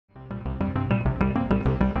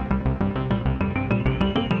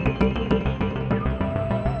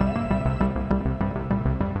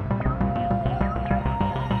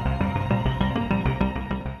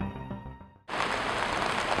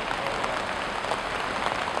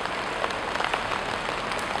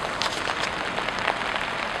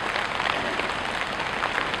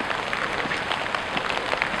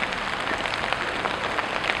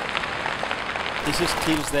This is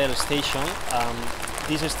Keelesdale station.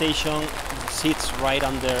 This station sits right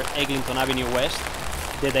under Eglinton Avenue West.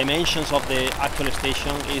 The dimensions of the actual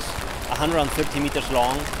station is 130 meters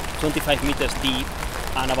long, 25 meters deep,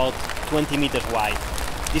 and about 20 meters wide.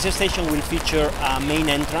 This station will feature a main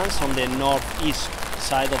entrance on the northeast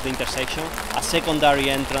side of the intersection, a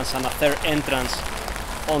secondary entrance and a third entrance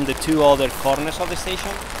on the two other corners of the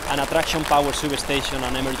station, and a traction power substation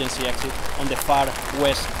and emergency exit on the far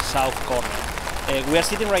west-south corner. We are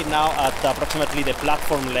sitting right now at approximately the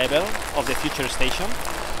platform level of the future station.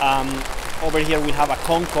 Over here we have a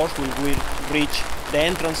concourse where we reach the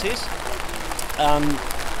entrances.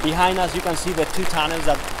 Behind us you can see the two tunnels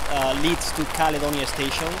that leads to Caledonia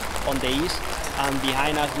Station on the east, and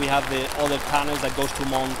behind us we have the other tunnels that goes to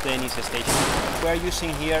Mount Dennis Station. We are using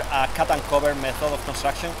here a cut and cover method of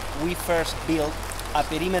construction. We first build a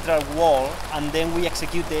perimeter wall and then we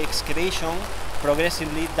execute the excavation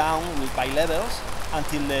progressively down by levels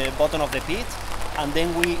until the bottom of the pit, and then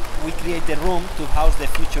we create the room to house the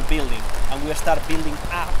future building, and we start building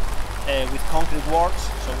up with concrete works.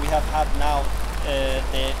 So we have had now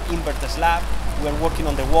the inverted slab. We're working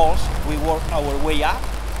on the walls. We work our way up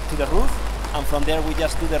to the roof, and from there we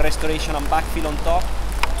just do the restoration and backfill on top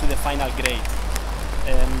to the final grade.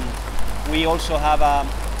 We also have,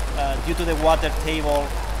 due to the water table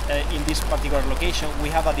in this particular location, we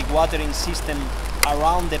have a dewatering system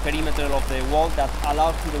around the perimeter of the wall that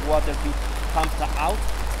allows the water to be pumped out,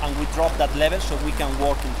 and we drop that level so we can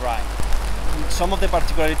work in dry. Some of the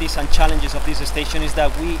particularities and challenges of this station is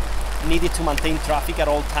that we needed to maintain traffic at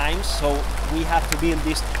all times, so we had to build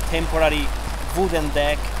this temporary wooden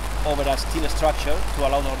deck over a steel structure to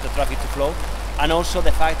allow the traffic to flow, and also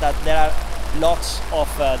the fact that there are lots of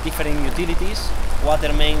different utilities,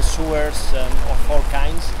 water mains, sewers of all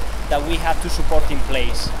kinds, that we have to support in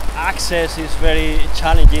place. Access is very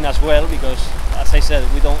challenging as well because, as I said,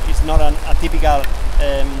 it's not a typical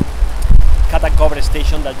cut and cover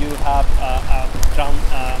station that you have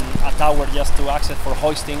a tower just to access for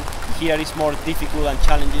hoisting. Here it's more difficult and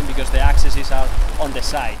challenging because the accesses are on the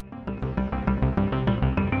side.